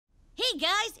Hey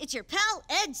guys, it's your pal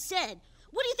Ed Said.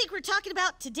 What do you think we're talking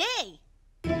about today?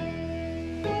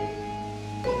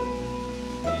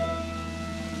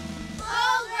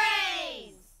 Whole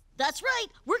grains! That's right,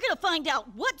 we're gonna find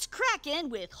out what's crackin'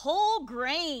 with whole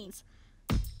grains.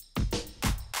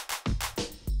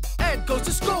 Ed goes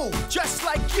to school just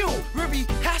like you, where he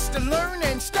has to learn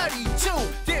and study too.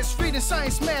 There's reading,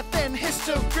 science, math, and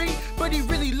history, but he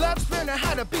really loves learning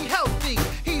how to be healthy.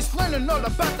 He's learning all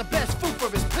about the best food for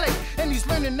his plate, and he's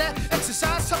learning that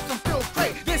exercise helps him feel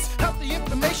great. This healthy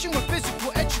information with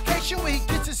physical education, where he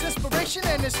gets his inspiration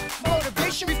and his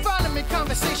motivation. We find him in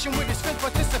conversation with his friends,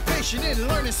 participation in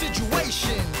learning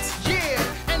situations. Yeah,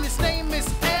 and his name is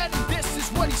Ed, and this is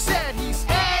what he said. He's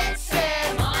Ed Said.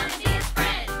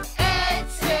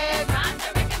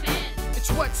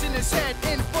 What's in his head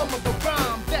in form of a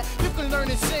rhyme that you can learn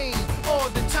and sing all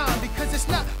the time, because it's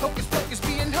not hocus pocus.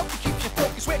 Being healthy keeps you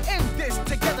focused. We're in this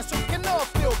together so we can all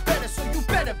feel better, so you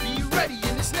better be ready.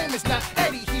 And his name is not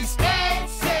Eddie, he's Ed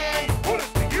Said. What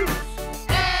is the use?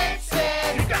 Ed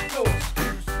Said. You got no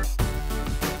excuse.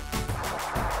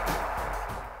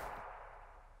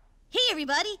 Hey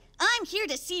everybody, I'm here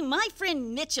to see my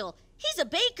friend Mitchell. He's a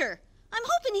baker. I'm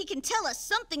hoping he can tell us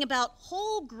something about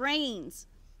whole grains.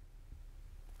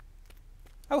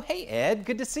 Oh, hey, Ed.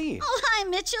 Good to see you. Oh, hi,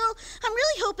 Mitchell. I'm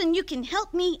really hoping you can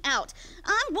help me out.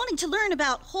 I'm wanting to learn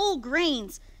about whole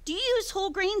grains. Do you use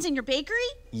whole grains in your bakery?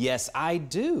 Yes, I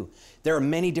do. There are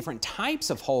many different types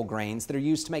of whole grains that are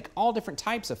used to make all different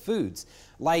types of foods.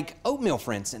 Like oatmeal,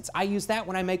 for instance. I use that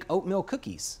when I make oatmeal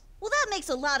cookies. Well, that makes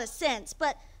a lot of sense,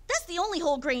 but that's the only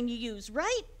whole grain you use,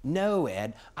 right? No,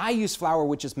 Ed. I use flour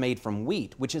which is made from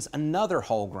wheat, which is another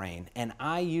whole grain, and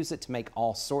I use it to make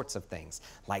all sorts of things,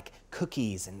 like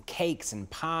cookies and cakes and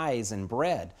pies and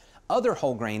bread. Other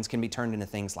whole grains can be turned into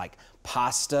things like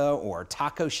pasta or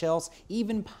taco shells.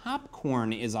 Even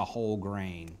popcorn is a whole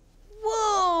grain.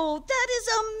 Whoa, that is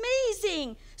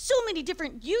amazing! So many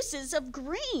different uses of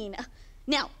grain.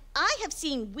 Now, I have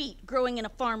seen wheat growing in a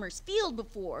farmer's field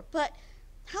before, but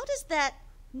how does that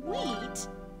wheat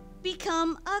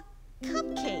become a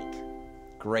cupcake?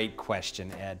 Great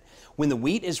question, Ed. When the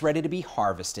wheat is ready to be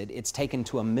harvested, it's taken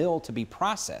to a mill to be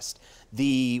processed.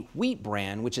 The wheat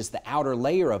bran, which is the outer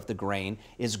layer of the grain,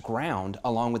 is ground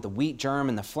along with the wheat germ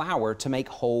and the flour to make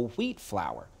whole wheat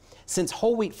flour. Since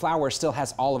whole wheat flour still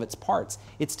has all of its parts,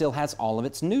 it still has all of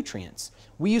its nutrients.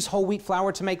 We use whole wheat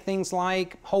flour to make things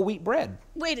like whole wheat bread.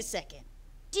 Wait a second.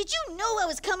 Did you know I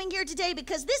was coming here today?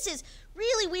 Because this is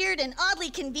really weird and oddly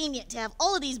convenient to have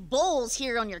all of these bowls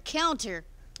here on your counter.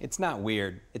 It's not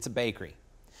weird, it's a bakery.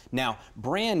 Now,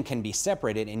 bran can be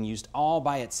separated and used all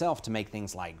by itself to make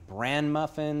things like bran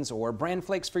muffins or bran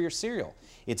flakes for your cereal.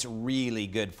 It's really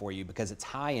good for you because it's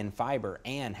high in fiber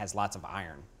and has lots of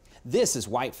iron. This is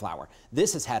white flour.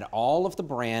 This has had all of the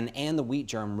bran and the wheat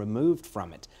germ removed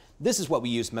from it. This is what we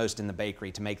use most in the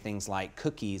bakery to make things like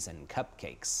cookies and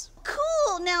cupcakes.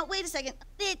 Cool! Now, wait a second.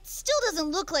 It still doesn't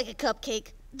look like a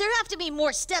cupcake. There have to be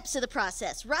more steps to the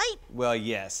process, right? Well,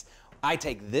 yes. I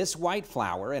take this white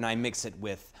flour and I mix it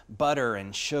with butter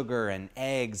and sugar and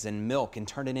eggs and milk and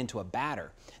turn it into a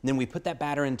batter. And then we put that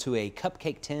batter into a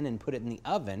cupcake tin and put it in the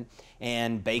oven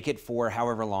and bake it for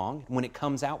however long. When it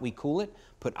comes out, we cool it,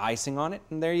 put icing on it,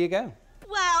 and there you go.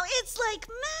 Wow, it's like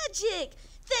magic!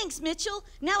 Thanks, Mitchell.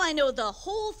 Now I know the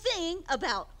whole thing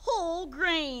about whole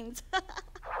grains.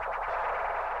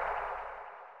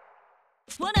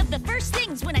 One of the first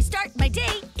things when I start my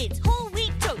day, it's whole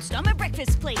wheat toast on my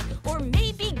breakfast plate. Or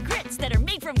maybe grits that are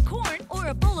made from corn, or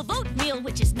a bowl of oatmeal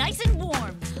which is nice and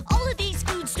warm. All of these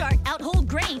foods start out whole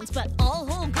grains, but all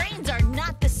whole grains are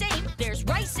not the same. There's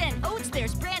rice and oats,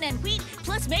 there's bran and wheat,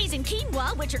 plus maize and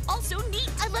quinoa, which are also neat.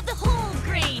 I love the whole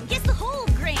grain, yes, the whole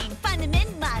grain. Find them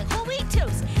in my whole wheat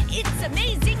toast. It's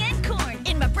amazing, and corn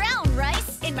in my brown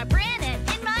rice, in my bran and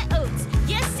in my oats.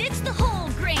 Yes, it's the whole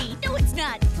grain. No, it's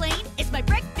not plain. It's my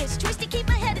breakfast choice to keep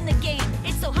my head in the game.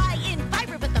 It's so high in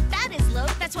fiber, but the fat is low.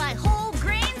 That's why whole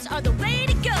grains are the way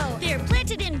to go. They're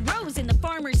planted in rows in the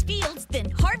farmer's fields,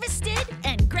 then harvested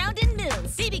and ground in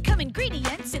mills. They become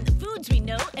ingredients in the foods we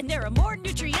know, and there are more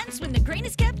nutrients when the grain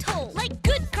is kept whole. Like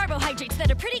good carbohydrates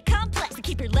that are pretty complex to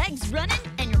keep your legs running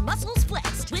and your muscles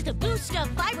flexed. With a boost of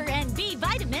fiber and B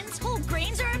vitamins, whole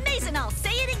grains are amazing. I'll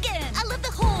say it again. I love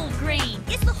the whole grain.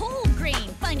 It's the whole grain.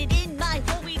 Find it in my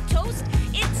whole wheat toast.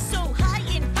 It's so high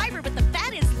in fiber, but the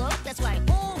fat is low. That's why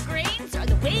whole grains are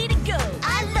the way to go.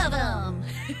 I love them.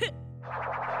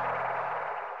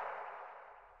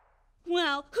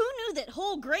 Wow, who knew that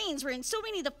whole grains were in so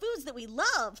many of the foods that we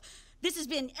love? This has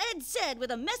been Ed Said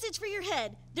with a message for your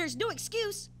head. There's no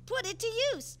excuse. Put it to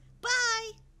use.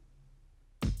 Bye.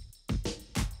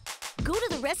 Go to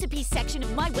the recipes section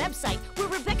of my website where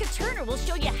Rebecca Turner will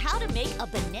show you how to make a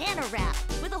banana wrap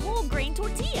with a whole grain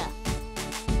tortilla.